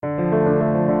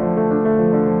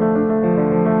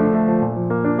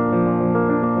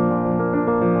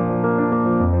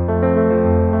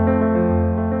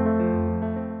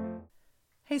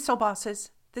Soul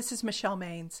Bosses. This is Michelle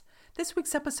Maines. This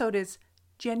week's episode is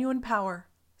Genuine Power,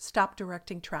 Stop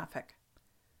Directing Traffic.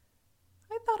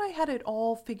 I thought I had it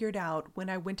all figured out when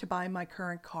I went to buy my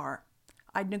current car.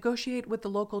 I'd negotiate with the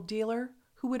local dealer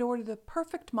who would order the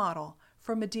perfect model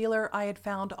from a dealer I had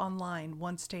found online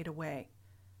one state away.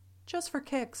 Just for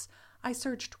kicks, I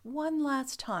searched one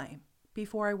last time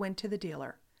before I went to the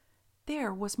dealer.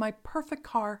 There was my perfect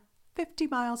car 50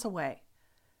 miles away.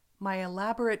 My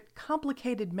elaborate,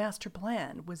 complicated master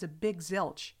plan was a big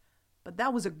zilch, but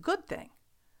that was a good thing.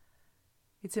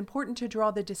 It's important to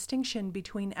draw the distinction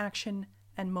between action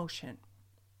and motion.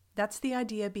 That's the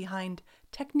idea behind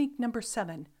technique number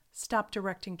 7, Stop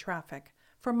Directing Traffic,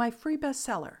 from my free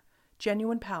bestseller,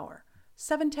 Genuine Power,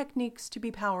 7 Techniques to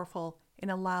be Powerful in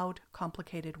a Loud,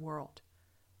 Complicated World.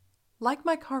 Like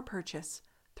my car purchase,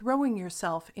 throwing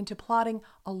yourself into plotting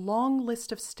a long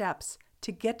list of steps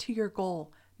to get to your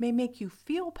goal may make you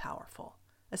feel powerful,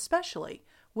 especially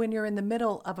when you're in the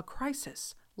middle of a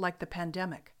crisis like the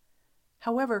pandemic.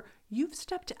 However, you've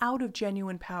stepped out of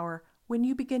genuine power when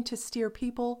you begin to steer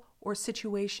people or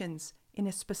situations in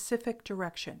a specific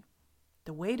direction.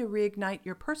 The way to reignite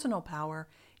your personal power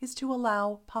is to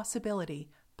allow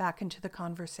possibility back into the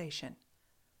conversation.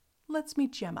 Let's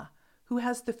meet Gemma, who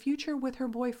has the future with her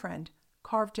boyfriend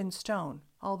carved in stone,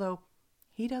 although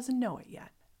he doesn't know it yet.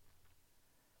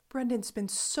 Brendan's been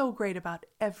so great about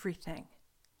everything,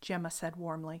 Gemma said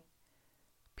warmly.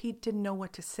 Pete didn't know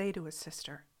what to say to his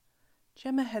sister.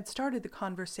 Gemma had started the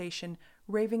conversation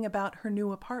raving about her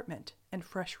new apartment and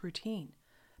fresh routine,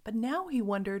 but now he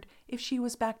wondered if she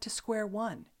was back to square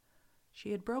one.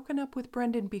 She had broken up with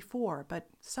Brendan before, but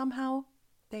somehow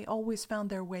they always found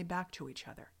their way back to each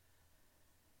other.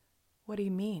 "What do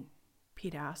you mean?"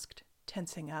 Pete asked,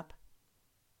 tensing up.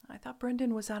 "I thought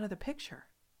Brendan was out of the picture."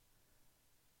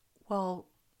 "Well,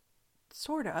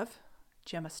 sort of,"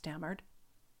 Gemma stammered.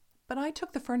 "But I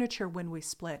took the furniture when we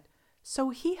split, so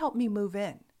he helped me move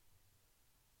in."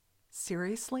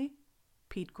 "Seriously?"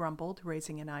 Pete grumbled,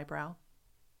 raising an eyebrow.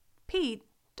 "Pete,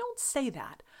 don't say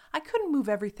that. I couldn't move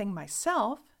everything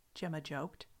myself," Gemma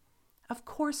joked. "Of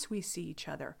course we see each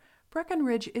other.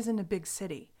 Breckenridge isn't a big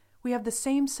city. We have the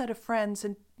same set of friends,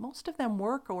 and most of them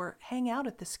work or hang out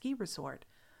at the ski resort.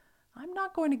 I'm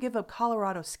not going to give up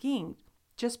Colorado skiing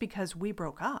just because we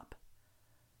broke up."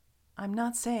 "I'm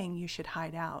not saying you should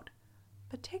hide out,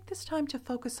 but take this time to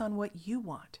focus on what you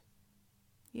want.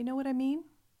 You know what I mean?"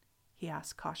 he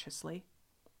asked cautiously.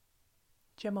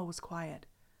 Gemma was quiet.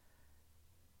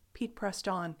 Pete pressed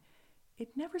on.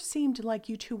 "It never seemed like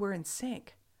you two were in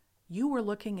sync. You were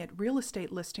looking at real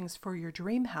estate listings for your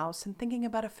dream house and thinking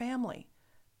about a family.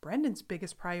 Brendan's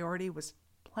biggest priority was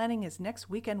planning his next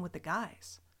weekend with the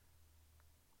guys."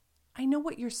 "I know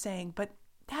what you're saying, but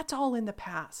that's all in the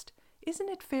past. Isn't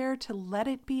it fair to let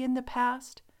it be in the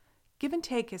past? Give and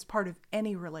take is part of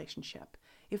any relationship.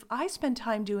 If I spend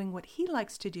time doing what he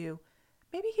likes to do,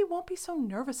 maybe he won't be so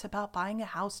nervous about buying a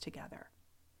house together."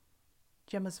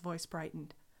 Gemma's voice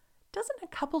brightened. "Doesn't a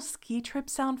couple ski trip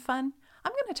sound fun?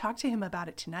 I'm going to talk to him about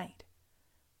it tonight."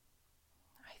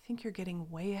 "I think you're getting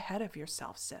way ahead of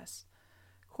yourself, sis.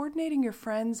 Coordinating your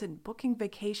friends and booking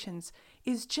vacations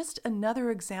is just another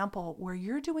example where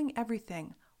you're doing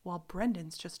everything while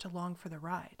Brendan's just along for the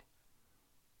ride.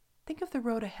 Think of the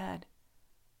road ahead.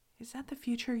 Is that the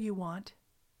future you want?"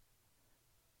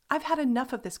 "I've had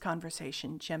enough of this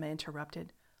conversation," Gemma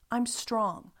interrupted. "I'm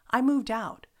strong. I moved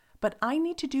out. But I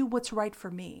need to do what's right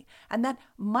for me, and that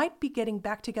might be getting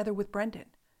back together with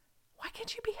Brendan. Why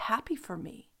can't you be happy for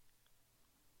me?"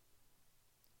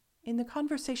 In the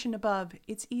conversation above,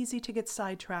 it's easy to get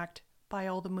sidetracked by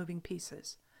all the moving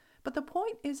pieces. But the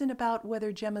point isn't about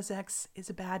whether Gemma's ex is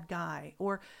a bad guy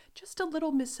or just a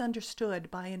little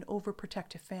misunderstood by an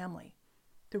overprotective family.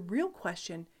 The real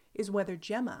question is whether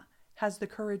Gemma has the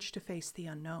courage to face the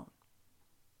unknown.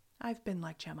 I've been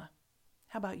like Gemma.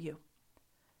 How about you?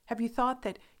 Have you thought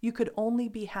that you could only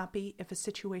be happy if a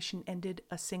situation ended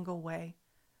a single way?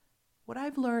 What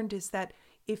I've learned is that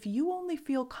if you only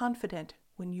feel confident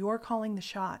when you're calling the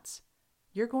shots,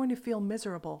 you're going to feel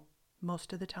miserable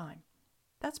most of the time.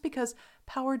 That's because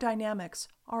power dynamics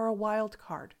are a wild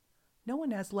card. No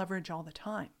one has leverage all the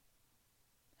time.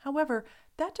 However,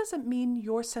 that doesn't mean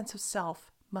your sense of self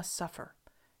must suffer.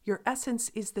 Your essence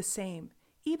is the same,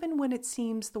 even when it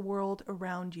seems the world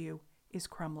around you is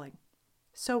crumbling.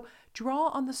 So draw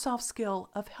on the soft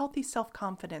skill of healthy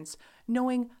self-confidence,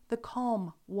 knowing the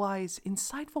calm, wise,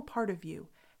 insightful part of you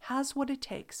has what it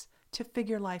takes to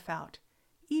figure life out,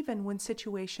 even when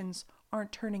situations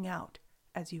aren't turning out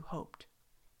as you hoped.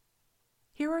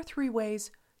 Here are 3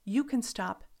 ways you can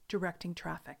stop directing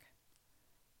traffic.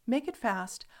 Make it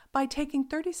fast by taking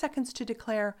 30 seconds to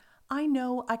declare, I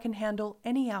know I can handle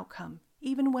any outcome,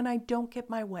 even when I don't get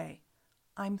my way.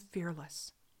 I'm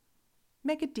fearless.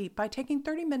 Make it deep by taking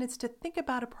 30 minutes to think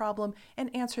about a problem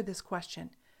and answer this question.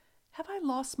 Have I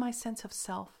lost my sense of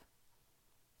self?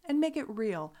 And make it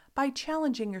real by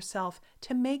challenging yourself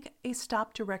to make a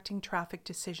stop directing traffic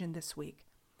decision this week.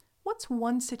 What's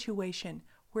one situation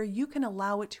where you can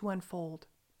allow it to unfold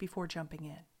before jumping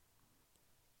in?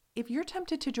 If you're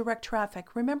tempted to direct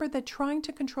traffic, remember that trying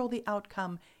to control the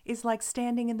outcome is like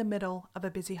standing in the middle of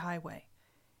a busy highway.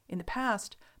 In the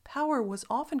past, power was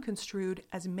often construed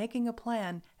as making a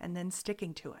plan and then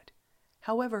sticking to it.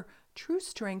 However, true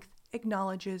strength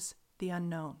acknowledges the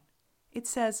unknown. It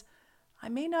says, I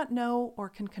may not know or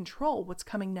can control what's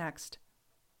coming next,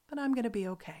 but I'm going to be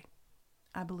okay.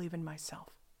 I believe in myself.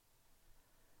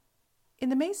 In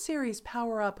the May series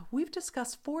Power Up, we've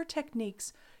discussed 4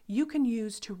 techniques you can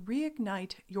use to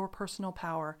reignite your personal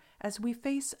power as we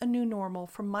face a new normal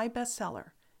from my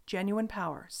bestseller, Genuine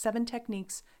Power: 7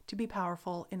 Techniques to be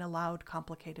Powerful in a Loud,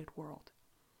 Complicated World.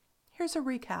 Here's a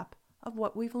recap of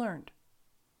what we've learned.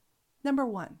 Number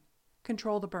 1,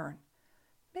 control the burn.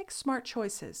 Make smart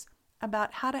choices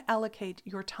about how to allocate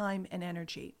your time and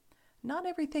energy. Not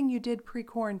everything you did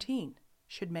pre-quarantine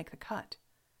should make the cut.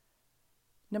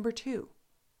 Number 2,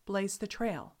 blaze the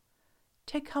trail.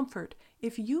 Take comfort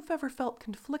if you've ever felt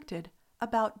conflicted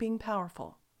about being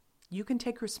powerful. You can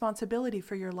take responsibility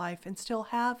for your life and still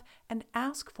have and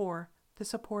ask for the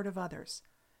support of others.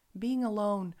 Being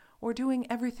alone or doing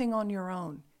everything on your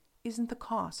own isn't the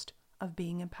cost of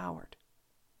being empowered.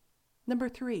 Number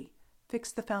 3,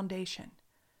 fix the foundation.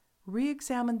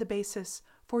 Re-examine the basis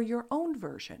for your own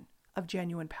version of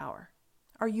genuine power.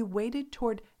 Are you weighted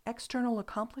toward external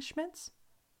accomplishments?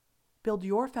 Build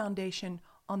your foundation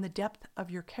on the depth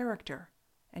of your character,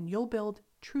 and you'll build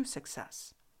true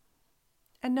success.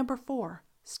 And number 4,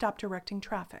 stop directing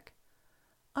traffic.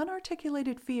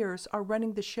 Unarticulated fears are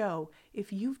running the show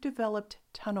if you've developed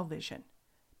tunnel vision.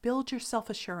 Build your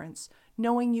self-assurance,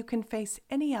 knowing you can face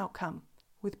any outcome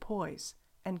with poise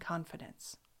and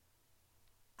confidence.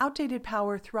 Outdated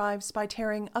power thrives by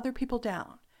tearing other people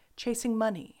down, chasing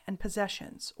money and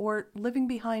possessions, or living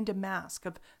behind a mask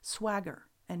of swagger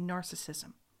and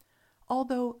narcissism.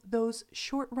 Although those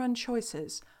short-run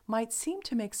choices might seem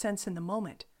to make sense in the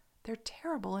moment, they're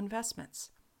terrible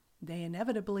investments. They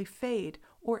inevitably fade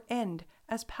or end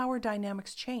as power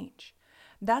dynamics change.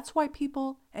 That's why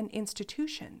people and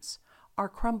institutions are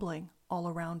crumbling all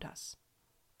around us.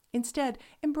 Instead,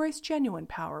 embrace genuine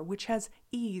power, which has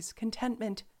ease,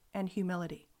 contentment, and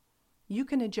humility. You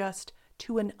can adjust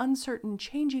to an uncertain,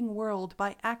 changing world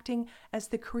by acting as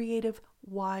the creative,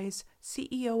 wise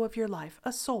CEO of your life,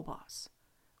 a soul boss.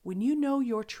 When you know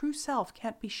your true self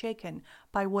can't be shaken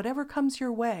by whatever comes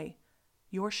your way,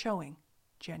 you're showing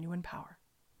genuine power.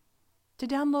 To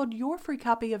download your free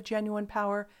copy of Genuine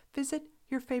Power, visit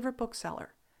your favorite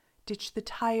bookseller. Ditch the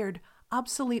tired,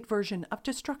 obsolete version of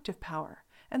destructive power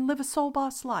and live a soul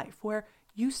boss life where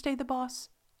you stay the boss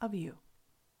of you.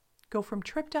 Go from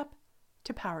tripped up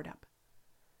to powered up.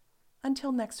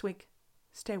 Until next week,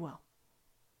 stay well.